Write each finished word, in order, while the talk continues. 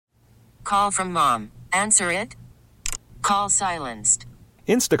Call from mom. Answer it. Call silenced.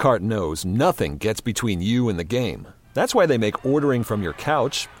 Instacart knows nothing gets between you and the game. That's why they make ordering from your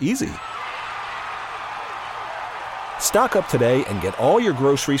couch easy. Stock up today and get all your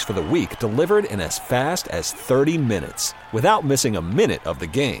groceries for the week delivered in as fast as 30 minutes without missing a minute of the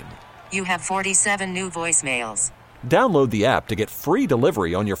game. You have 47 new voicemails. Download the app to get free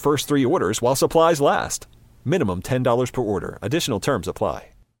delivery on your first 3 orders while supplies last. Minimum $10 per order. Additional terms apply.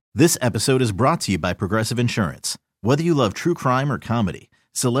 This episode is brought to you by Progressive Insurance. Whether you love true crime or comedy,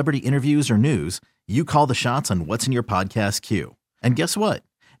 celebrity interviews or news, you call the shots on what's in your podcast queue. And guess what?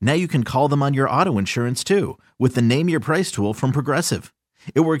 Now you can call them on your auto insurance too with the Name Your Price tool from Progressive.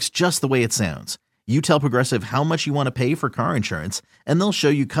 It works just the way it sounds. You tell Progressive how much you want to pay for car insurance, and they'll show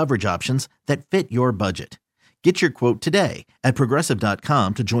you coverage options that fit your budget. Get your quote today at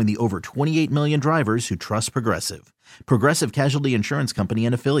Progressive.com to join the over 28 million drivers who trust Progressive. Progressive Casualty Insurance Company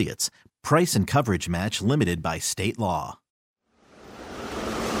and Affiliates. Price and coverage match limited by state law.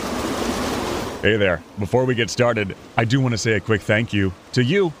 Hey there. Before we get started, I do want to say a quick thank you to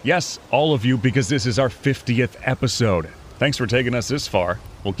you. Yes, all of you, because this is our 50th episode. Thanks for taking us this far.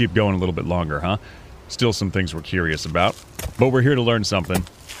 We'll keep going a little bit longer, huh? Still some things we're curious about, but we're here to learn something,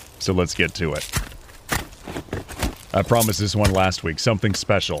 so let's get to it. I promised this one last week, something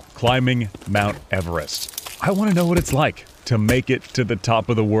special, climbing Mount Everest. I want to know what it's like to make it to the top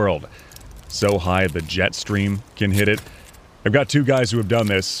of the world. So high the jet stream can hit it. I've got 2 guys who have done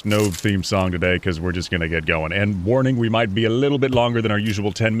this. No theme song today because we're just going to get going. And warning, we might be a little bit longer than our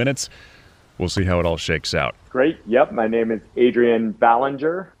usual 10 minutes. We'll see how it all shakes out. Great. Yep. My name is Adrian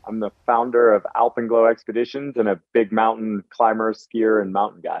Ballinger. I'm the founder of Alpenglow Expeditions and a big mountain climber, skier, and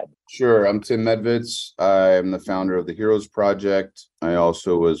mountain guide. Sure. I'm Tim Medvitz. I'm the founder of the Heroes Project. I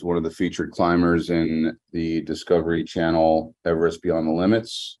also was one of the featured climbers in the Discovery Channel Everest Beyond the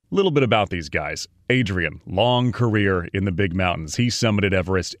Limits. A little bit about these guys. Adrian, long career in the big mountains. He summited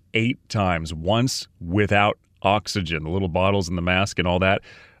Everest 8 times, once without oxygen, the little bottles and the mask and all that.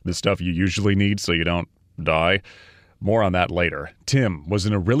 The stuff you usually need so you don't die. More on that later. Tim was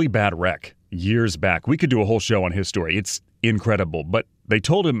in a really bad wreck years back. We could do a whole show on his story. It's incredible, but they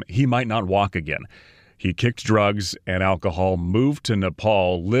told him he might not walk again. He kicked drugs and alcohol, moved to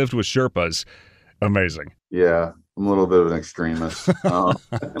Nepal, lived with Sherpas. Amazing. Yeah, I'm a little bit of an extremist.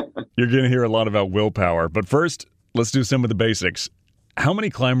 You're going to hear a lot about willpower, but first, let's do some of the basics. How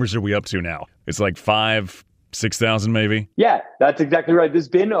many climbers are we up to now? It's like 6,000 maybe? Yeah, that's exactly right. There's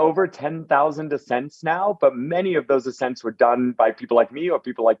been over 10,000 ascents now, but many of those ascents were done by people like me or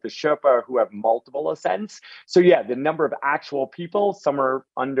people like the Sherpa who have multiple ascents. So yeah, the number of actual people, some are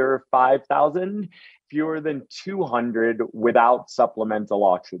under 5,000, fewer than 200 without supplemental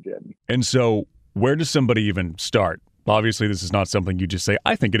oxygen. And so where does somebody even start? Obviously, this is not something you just say,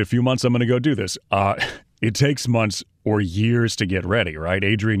 I think in a few months I'm going to go do this. It takes months or years to get ready, right?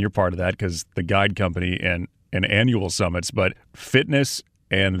 Adrian, you're part of that because the guide company and annual summits, but fitness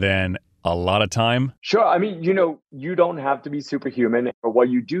and then a lot of time. Sure. I mean, you don't have to be superhuman. But what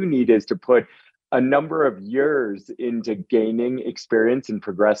you do need is to put a number of years into gaining experience in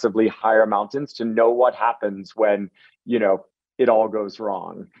progressively higher mountains to know what happens when, it all goes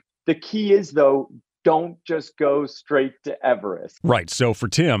wrong. The key is, though, don't just go straight to Everest. Right. So for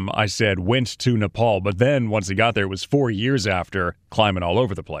Tim, I said went to Nepal, but then once he got there, it was 4 years after climbing all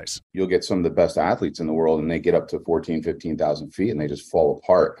over the place. You'll get some of the best athletes in the world and they get up to 14, 15,000 feet and they just fall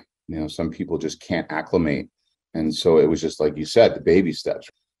apart. Some people just can't acclimate. And so it was just like you said, the baby steps.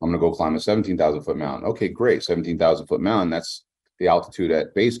 I'm going to go climb a 17,000 foot mountain. Okay, great. 17,000 foot mountain. That's the altitude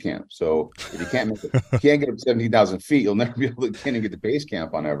at base camp. So if you can't get up to 17,000 feet, you'll never be able to get to base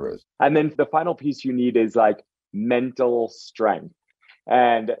camp on Everest. And then the final piece you need is like mental strength.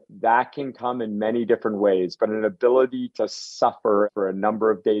 And that can come in many different ways, but an ability to suffer for a number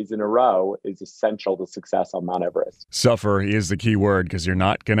of days in a row is essential to success on Mount Everest. Suffer is the key word because you're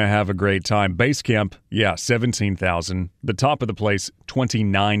not going to have a great time. Base camp, 17,000. The top of the place,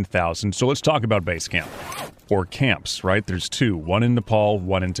 29,000. So let's talk about base camp. Or camps, right? There's 2, one in Nepal,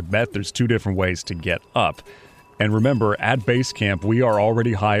 one in Tibet. There's 2 different ways to get up. And remember, at base camp, we are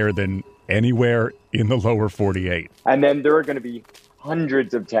already higher than anywhere in the lower 48. And then there are going to be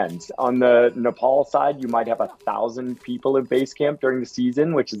hundreds of tents. On the Nepal side, you might have 1,000 people in base camp during the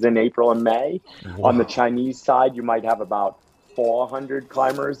season, which is in April and May. Wow. On the Chinese side, you might have about 400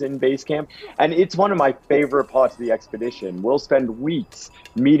 climbers in base camp. And it's one of my favorite parts of the expedition. We'll spend weeks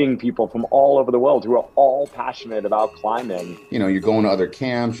meeting people from all over the world who are all passionate about climbing. You're going to other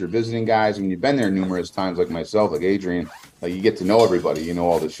camps, you're visiting guys, and you've been there numerous times like myself, like Adrian. Like you get to know everybody,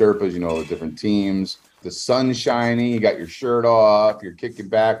 all the Sherpas, all the different teams. the sun's shining, you got your shirt off, you're kicking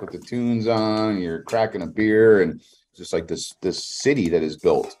back with the tunes on, you're cracking a beer, and just like this city that is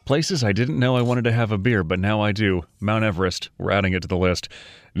built. Places I didn't know I wanted to have a beer, but now I do. Mount Everest, we're adding it to the list.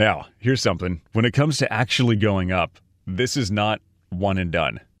 Now, here's something. When it comes to actually going up, this is not one and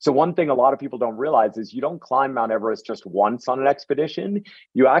done. So one thing a lot of people don't realize is you don't climb Mount Everest just once on an expedition.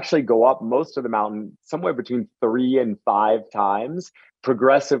 You actually go up most of the mountain somewhere between 3 and 5 times,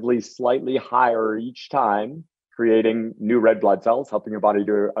 progressively slightly higher each time, creating new red blood cells, helping your body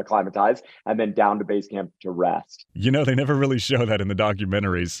to acclimatize, and then down to base camp to rest. You know, they never really show that in the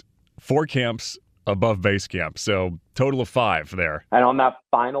documentaries. 4 camps above base camp, so total of 5 there. And on that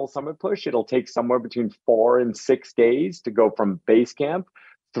final summit push, it'll take somewhere between 4 and 6 days to go from base camp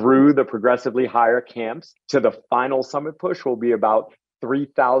through the progressively higher camps to the final summit push will be about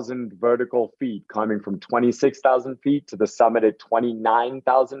 3,000 vertical feet, climbing from 26,000 feet to the summit at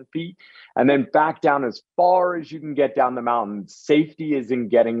 29,000 feet, and then back down as far as you can get down the mountain. Safety is in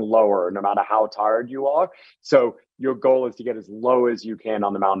getting lower, no matter how tired you are. So your goal is to get as low as you can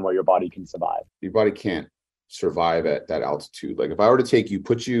on the mountain where your body can survive. Your body can't survive at that altitude. Like if I were to take you,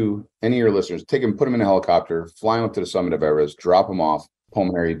 put you, any of your listeners, take them, put them in a helicopter, fly them up to the summit of Everest, drop them off,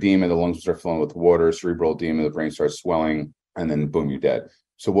 pulmonary edema, the lungs start filling with water, cerebral edema, the brain starts swelling, and then boom, you're dead.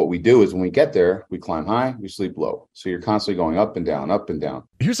 So what we do is when we get there, we climb high, we sleep low. So you're constantly going up and down, up and down.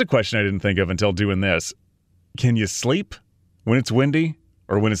 Here's a question I didn't think of until doing this. Can you sleep when it's windy,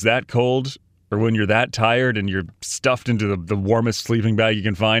 or when it's that cold, or when you're that tired and you're stuffed into the warmest sleeping bag you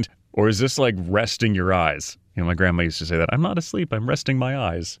can find? Or is this like resting your eyes? You know, my grandma used to say that, I'm not asleep, I'm resting my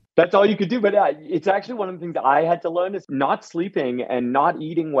eyes. That's all you could do. But it's actually one of the things that I had to learn is not sleeping and not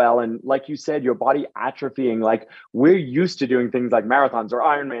eating well. And like you said, your body atrophying. Like we're used to doing things like marathons or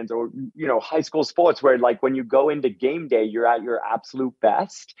Ironmans or, you know, high school sports where like when you go into game day, you're at your absolute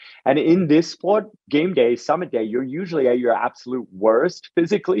best. And in this sport, game day, summit day, you're usually at your absolute worst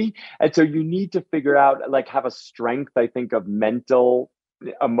physically. And so you need to figure out, like have a strength, I think, of mental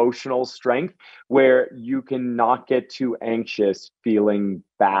emotional strength where you can not get too anxious feeling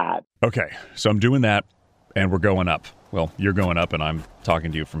bad. Okay, so I'm doing that and we're going up. Well, you're going up and I'm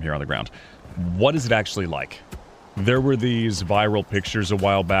talking to you from here on the ground. What is it actually like? There were these viral pictures a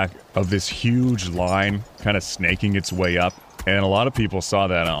while back of this huge line kind of snaking its way up, and a lot of people saw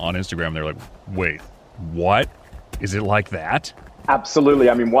that on Instagram. They're like, wait, what? Is it like that? Absolutely.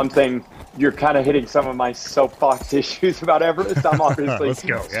 I mean, one thing, you're kind of hitting some of my soapbox issues about Everest. I'm obviously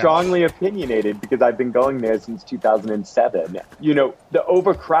strongly opinionated because I've been going there since 2007. You know, the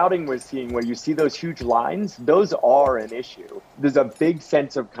overcrowding we're seeing where you see those huge lines, those are an issue. There's a big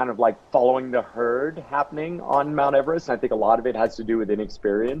sense of kind of like following the herd happening on Mount Everest. And I think a lot of it has to do with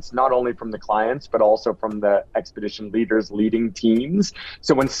inexperience, not only from the clients, but also from the expedition leaders leading teams.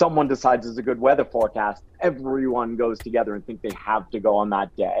 So when someone decides there's a good weather forecast, everyone goes together and think they have to go on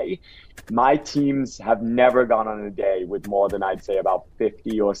that day. My teams have never gone on a day with more than, I'd say, about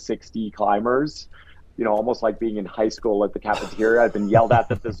 50 or 60 climbers. You know, almost like being in high school at the cafeteria. I've been yelled at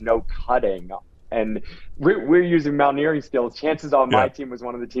that there's no cutting. And we're using mountaineering skills. Chances are my team was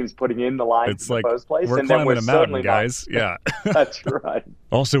one of the teams putting in the lines in the first place. We're and climbing then a mountain, guys. Yeah. That's right.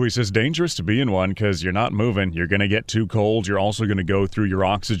 Also, he says dangerous to be in one because you're not moving. You're going to get too cold. You're also going to go through your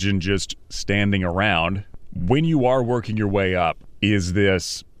oxygen just standing around. When you are working your way up, is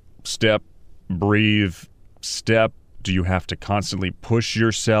this step, breathe, step? Do you have to constantly push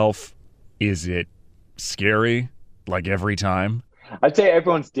yourself? Is it scary, like every time? I'd say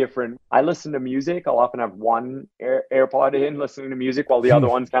everyone's different. I listen to music. I'll often have one AirPod in listening to music while the other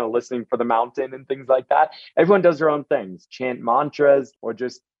one's kind of listening for the mountain and things like that. Everyone does their own things, chant mantras or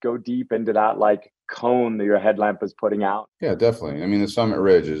just go deep into that like cone that your headlamp is putting out. Yeah, definitely. I mean, the Summit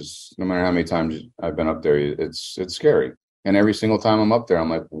Ridge is, no matter how many times I've been up there, it's scary. And every single time I'm up there, I'm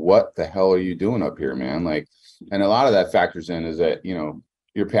like, what the hell are you doing up here, man? Like, and a lot of that factors in is that, you know,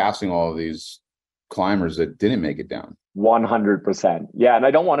 you're passing all of these climbers that didn't make it down. 100%. Yeah. And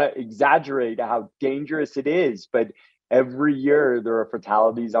I don't want to exaggerate how dangerous it is, but every year there are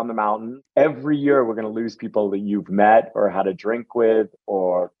fatalities on the mountain. Every year we're going to lose people that you've met or had a drink with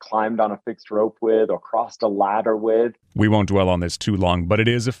or climbed on a fixed rope with or crossed a ladder with. We won't dwell on this too long, but it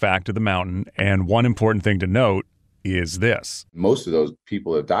is a fact of the mountain. And one important thing to note is this. Most of those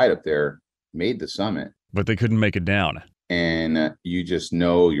people that died up there made the summit. But they couldn't make it down. And you just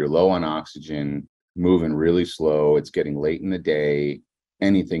know you're low on oxygen, moving really slow. It's getting late in the day.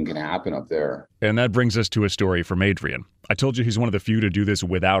 Anything can happen up there. And that brings us to a story from Adrian. I told you he's one of the few to do this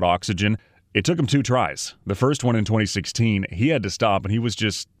without oxygen. It took him 2 tries. The first one in 2016, he had to stop and he was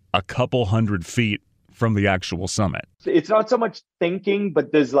just a couple hundred feet from the actual summit? It's not so much thinking,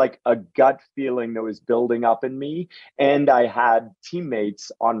 but there's like a gut feeling that was building up in me. And I had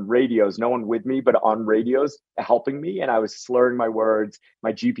teammates on radios, no one with me, but on radios helping me. And I was slurring my words.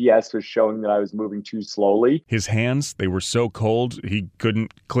 My GPS was showing that I was moving too slowly. His hands, they were so cold, he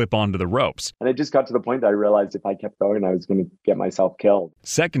couldn't clip onto the ropes. And it just got to the point that I realized if I kept going, I was going to get myself killed.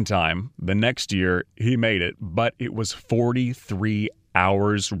 Second time, the next year, he made it, but it was 43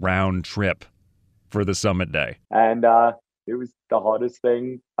 hours round trip for the summit day. And it was the hardest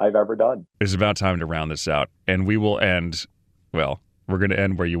thing I've ever done. It's about time to round this out, and we will end, well, we're going to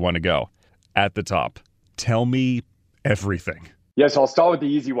end where you want to go, at the top. Tell me everything. Yes, I'll start with the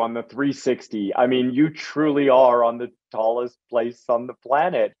easy one, the 360. I mean, you truly are on the tallest place on the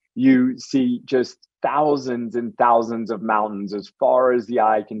planet. You see just thousands and thousands of mountains as far as the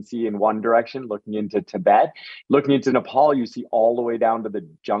eye can see in one direction, looking into Tibet. Looking into Nepal, you see all the way down to the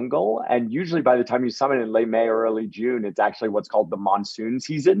jungle. And usually by the time you summit in late May or early June, it's actually what's called the monsoon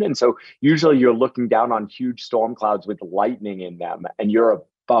season. And so usually you're looking down on huge storm clouds with lightning in them, and you're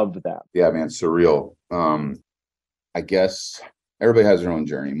above them. Yeah, man, surreal. I guess everybody has their own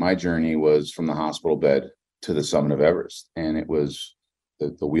journey. My journey was from the hospital bed to the summit of Everest. And it was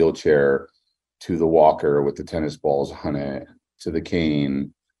the wheelchair to the walker with the tennis balls on it, to the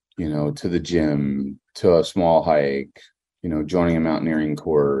cane, to the gym, to a small hike, joining a mountaineering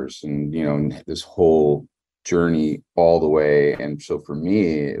course, and, this whole journey all the way. And so for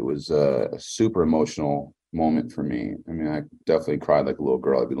me, it was a super emotional moment for me. I mean, I definitely cried like a little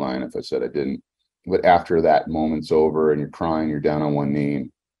girl. I'd be lying if I said I didn't. But after that moment's over and you're crying, you're down on one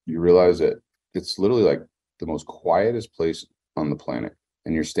knee, you realize that it's literally like the most quietest place on the planet.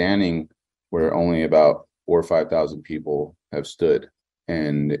 And you're standing where only about 4,000 or 5,000 people have stood.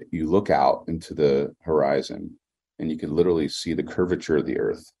 And you look out into the horizon and you can literally see the curvature of the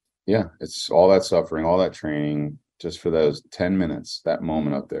earth. Yeah, it's all that suffering, all that training, just for those 10 minutes, that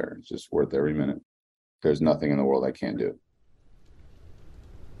moment up there. It's just worth every minute. There's nothing in the world I can't do.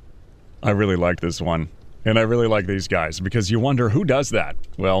 I really like this one. And I really like these guys because you wonder who does that?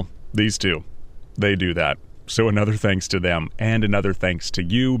 Well, these two. They do that. So another thanks to them, and another thanks to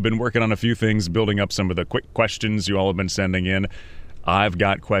you. Been working on a few things, building up some of the quick questions you all have been sending in. I've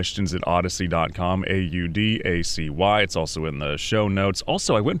got questions at Odyssey.com, AUDACY. It's also in the show notes.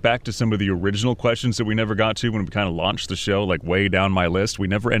 Also, I went back to some of the original questions that we never got to when we kind of launched the show, like way down my list. We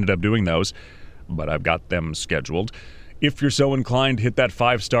never ended up doing those, but I've got them scheduled. If you're so inclined, hit that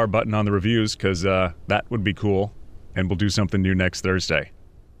 5-star button on the reviews, because that would be cool, and we'll do something new next Thursday.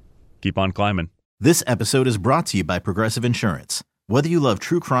 Keep on climbing. This episode is brought to you by Progressive Insurance. Whether you love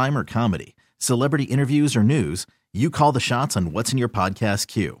true crime or comedy, celebrity interviews or news, you call the shots on what's in your podcast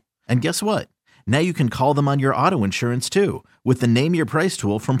queue. And guess what? Now you can call them on your auto insurance too, with the Name Your Price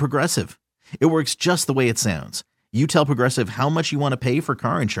tool from Progressive. It works just the way it sounds. You tell Progressive how much you want to pay for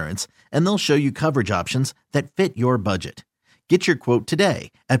car insurance, and they'll show you coverage options that fit your budget. Get your quote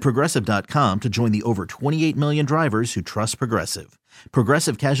today at Progressive.com to join the over 28 million drivers who trust Progressive.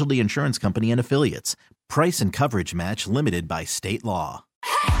 Progressive Casualty Insurance Company and Affiliates. Price and coverage match limited by state law.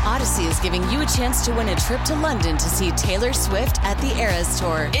 Odyssey is giving you a chance to win a trip to London to see Taylor Swift at the Eras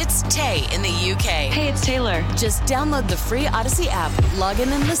Tour. It's Tay in the UK. Hey, it's Taylor. Just download the free Odyssey app, log in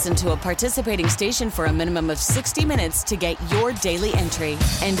and listen to a participating station for a minimum of 60 minutes to get your daily entry.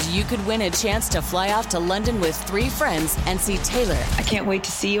 And you could win a chance to fly off to London with 3 friends and see Taylor. I can't wait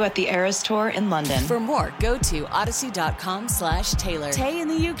to see you at the Eras Tour in London. For more, go to odyssey.com/Taylor. Tay in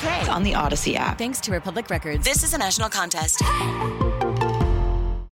the UK. It's on the Odyssey app. Thanks to Republic Records. This is a national contest.